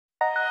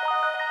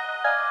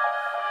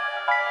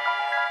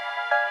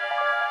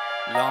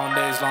Long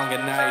days, longer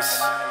nights,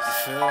 you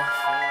feel?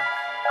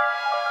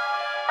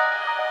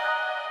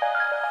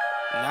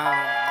 Now,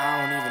 I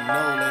don't even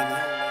know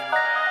lately.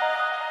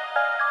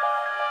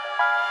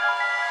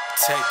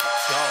 Take it,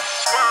 go.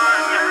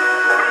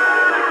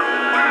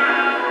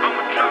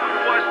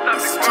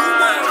 It's too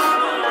much.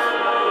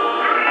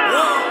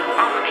 Whoa.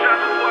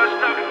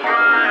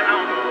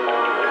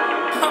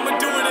 I'ma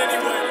do it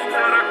anyway.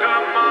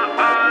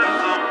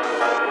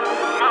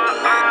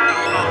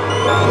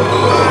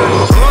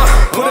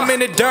 Put him in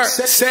the dirt,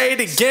 say it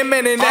again,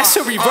 man, and that's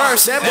a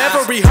reverse.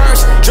 Never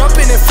rehearse,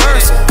 jumping in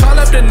first. Call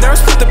up the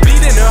nurse, put the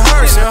beat in the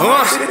hearse.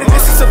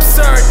 This is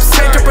absurd,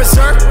 take a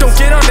berserk. Don't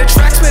get on the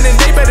tracks, man, and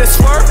they better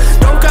swerve.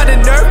 Don't got a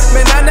nerve,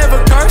 man, I never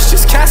curse.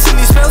 Just casting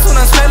these spells when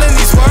I'm spelling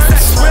these words.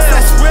 That's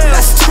real,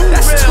 that's too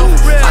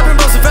real. I've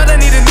been Roosevelt, I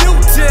need a new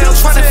deal.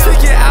 Trying to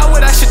figure out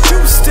what I should do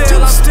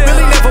still. I'm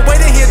really never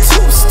waiting here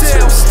too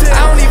still.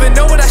 I don't even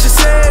know what I should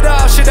say at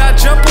all. Should I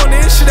jump on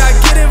in? Should I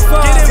get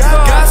involved?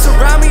 God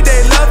surround me,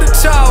 they love to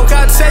talk.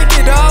 I take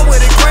it all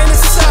with a grain of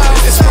salt.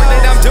 This work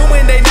that I'm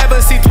doing, they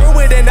never see through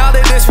it. And all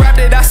of this rap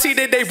that I see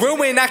that they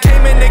ruin. I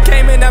came in the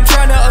game and I'm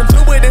trying to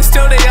undo it. And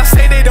still they all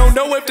say they don't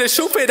know if the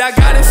shoe fit. I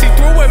gotta see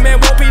through it, man,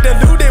 won't be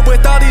deluded.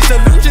 With all these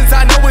illusions,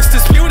 I know it's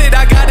disputed.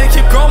 I gotta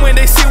keep growing,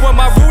 they see what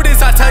my root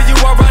is. I tell you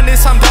I run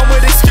this, I'm done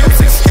with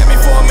excuses. Give me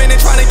for a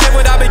minute, trying to get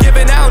what I've been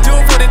giving. I don't do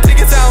it for the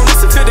tickets, I don't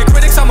listen to the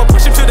critics. I'ma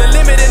push them to the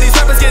limit, and these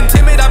rappers getting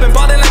timid. I've been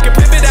balling like a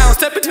pivot, I don't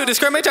step into the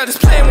scrimmage. I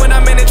just play 'em when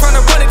I'm in it, trying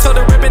to run it till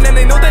the ribbon. And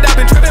they know that I've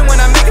been tripping when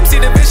I make them see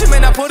the vision.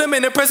 Man, I put them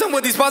in the prison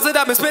with these bars that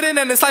I've been spitting.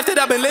 And this life that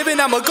I've been living,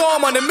 I'ma go,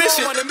 I'm on a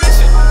mission.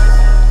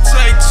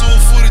 Take two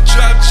for the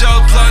drop,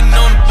 jaw plotting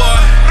on the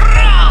boy.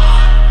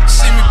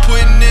 See me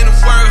putting in the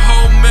work,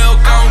 whole milk,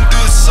 I don't do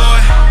the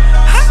soy.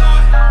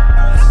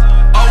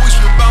 Always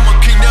been about my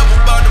king, never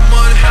about the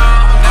money.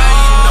 Now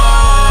you know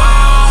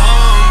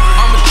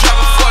I'ma drop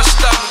before I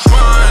stop the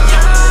grind.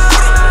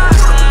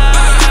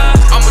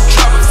 I'ma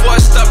drop before I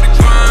stop the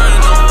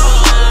grind.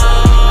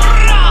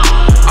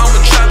 I'ma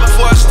drop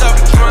before I stop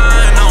the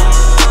grind.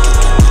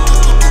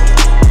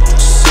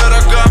 Said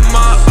I got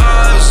my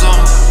eyes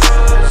on.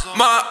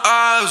 My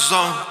eyes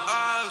on.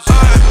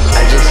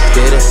 I just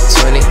did a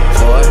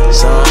 24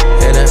 song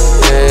in a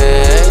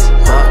bed.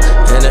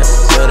 In a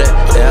building,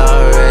 they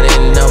already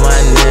know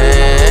my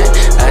name.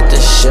 At the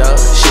show,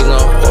 she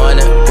gon' want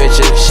a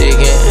picture, she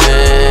can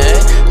hang.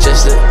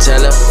 Just to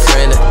tell a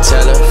friend,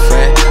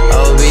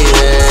 oh be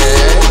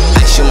there.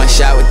 I shoot my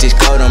shot with this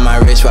gold on my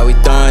wrist. While we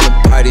throwing the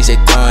parties, they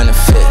throwing the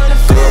fit.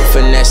 Grew up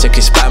finesse,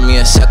 can spot me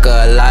a sucker.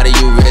 A lot of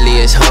you really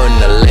is holding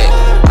the lick.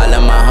 All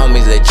of my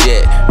homies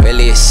legit,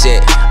 really is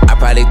sick. I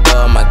probably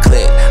throw in my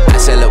clip. I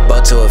sell a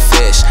boat to a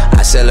fish.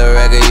 I sell a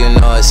record, you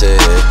know it's a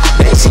hit.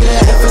 They see the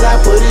effort I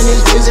put in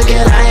this music,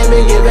 and I ain't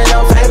been giving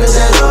no favors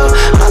at all.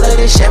 All of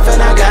this chef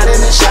and I got in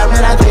the shop,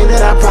 and I think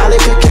that I probably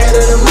could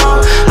cater them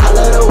all. I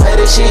love the way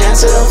that she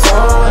answered the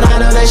phone. I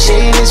know that she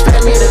ain't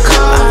expect me to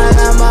call. I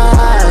got my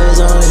eyes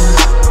on you,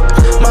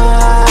 my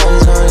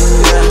eyes on you,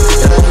 yeah.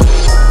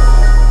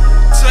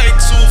 Take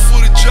two for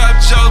the drop,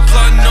 jaw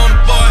plotting on the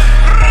boy.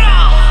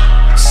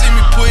 See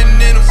me putting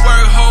in the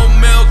work, whole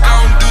milk, I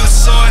don't do the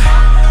soy.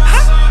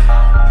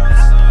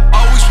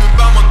 Always been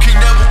about my king,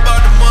 never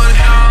about the money.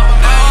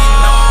 Now you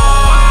know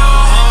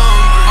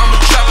I'ma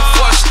drop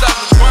before I stop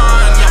the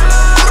grind.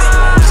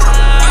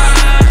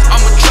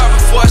 I'ma drop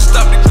before I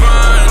stop the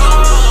grind.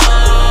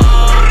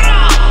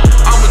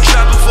 I'ma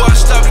drop before I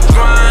stop the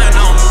grind.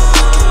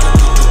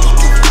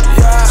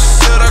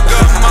 Said I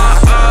got my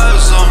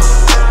eyes on.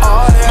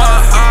 My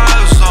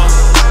eyes on.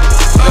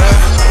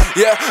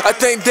 Yeah, I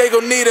think they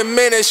gon' need a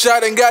minute.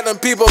 Shot and got them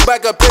people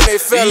back up in their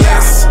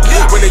feelings.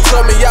 When they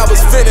told me I was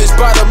finished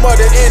by the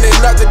mother in it,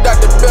 nothing out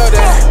the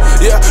building.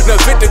 Yeah, now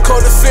Victor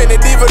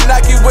co-defendant, even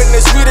Nike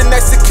witness. We the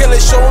next to kill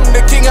it, show them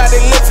the king how they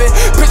living.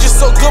 Pictures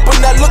so good but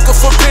not looking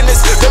for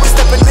business. They was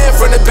stepping in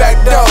from the back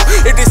door.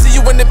 If they see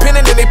you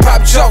independent, then they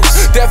pop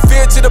jokes. That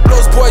fear to the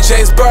blows, boy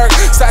James Burke.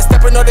 Side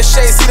stepping on the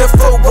shade, see the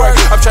footwork.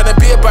 I'm trying to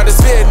be about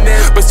this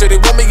business, but still they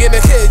want me in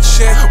the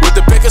kitchen with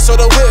the baking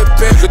soda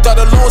whipping. They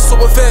thought alone so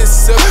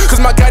offensive,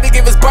 cause my guy, they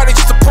gave his body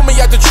just to pull me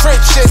out the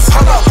trenches.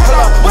 Hold up,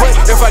 wait.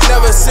 If I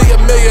never see a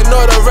million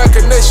or the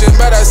recognition,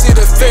 but I see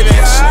the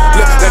finish.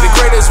 Look, they're the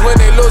greatest when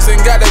they losing.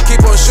 Gotta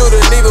keep on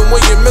shooting even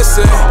when you're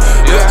missing.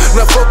 Yeah,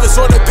 now focus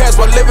on the past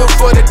while living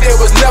for the day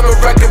was never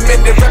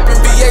recommended. Reppin'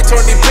 VA,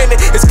 Tony Bennett.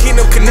 His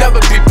kingdom can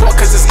never be bought,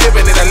 cause it's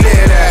given and I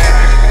live that.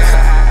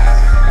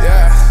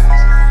 Yeah.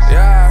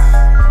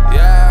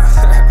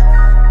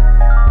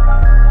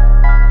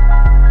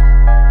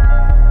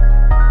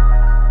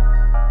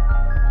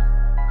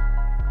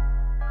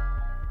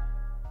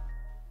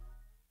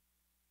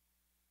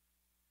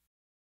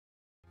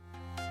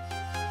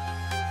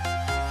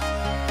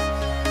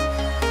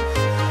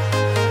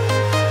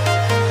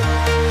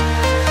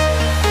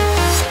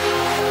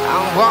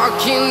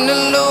 Walking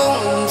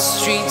alone, the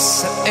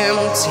streets are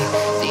empty.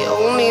 The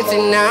only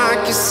thing I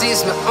can see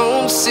is my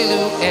own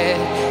silhouette.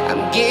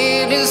 I'm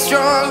getting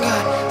stronger,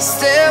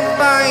 step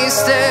by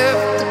step.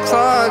 The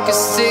clock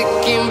is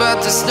ticking,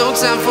 but there's no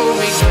time for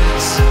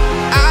regrets.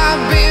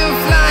 been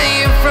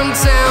flying from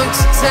town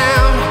to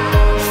town,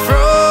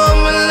 from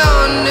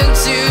London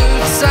to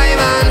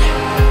Taiwan.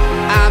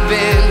 I've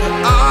been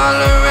all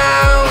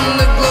around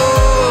the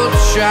globe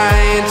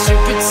trying to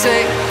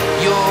protect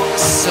your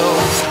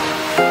soul.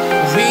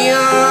 We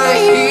are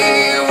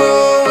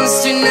heroes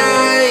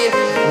tonight.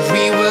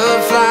 We will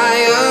fly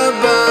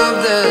above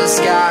the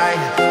sky.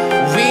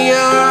 We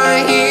are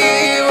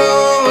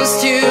heroes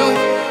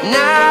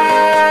tonight.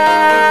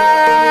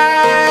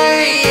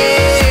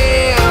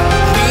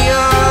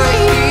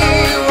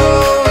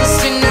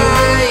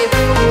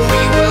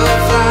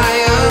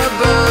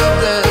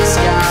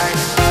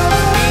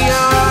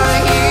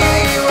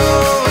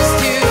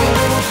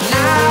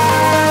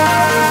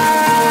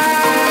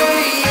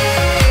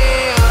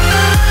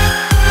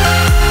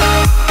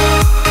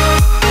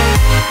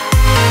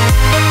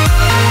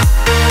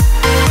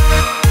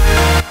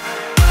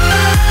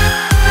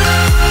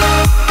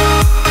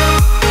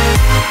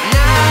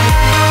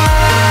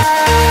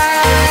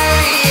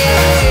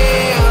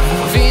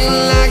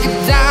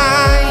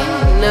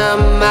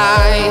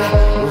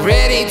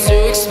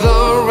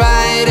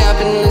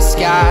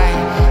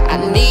 I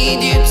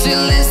need you to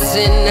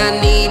listen, I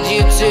need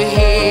you to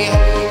hear,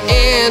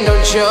 and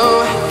don't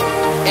show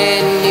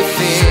any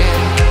fear.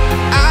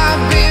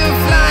 I've been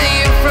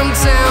flying from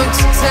town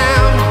to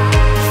town,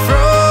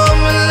 from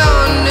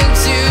London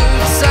to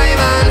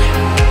Taiwan.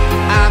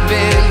 I've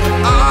been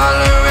all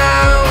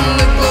around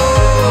the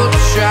globe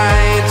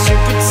trying to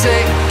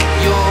protect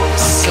your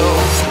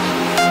soul.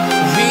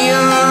 We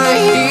are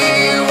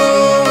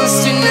heroes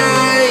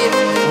tonight.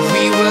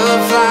 We will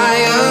fly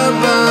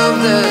above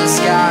the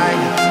sky.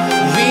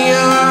 We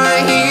are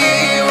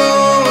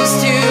heroes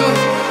tonight.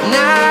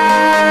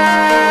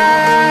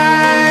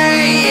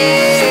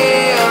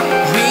 Yeah,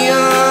 we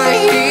are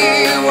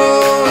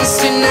heroes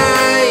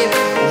tonight.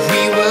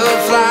 We will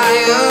fly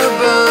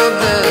above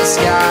the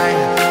sky.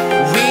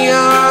 We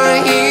are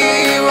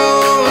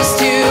heroes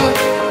tonight.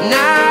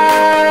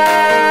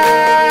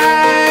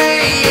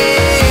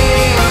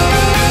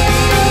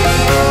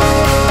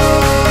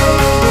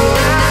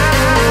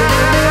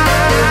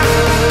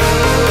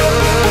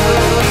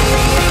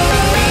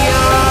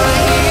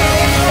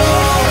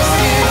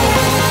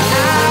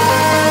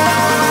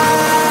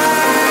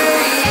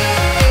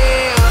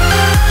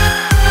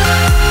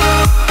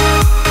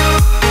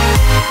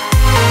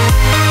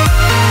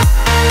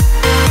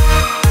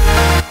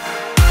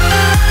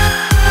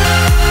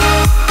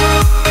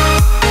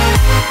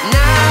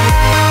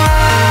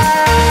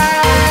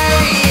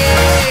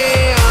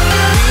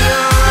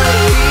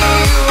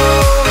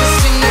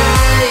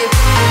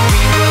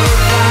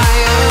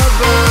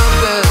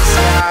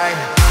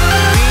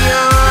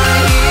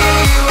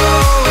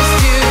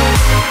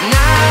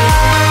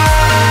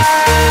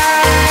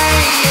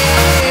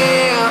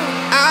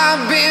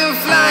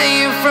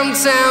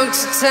 Town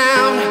to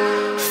town,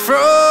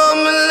 from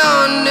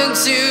London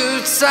to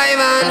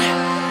Taiwan.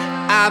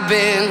 I've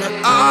been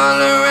all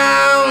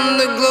around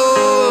the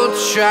globe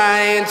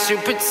trying to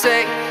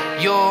protect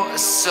your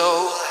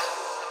soul.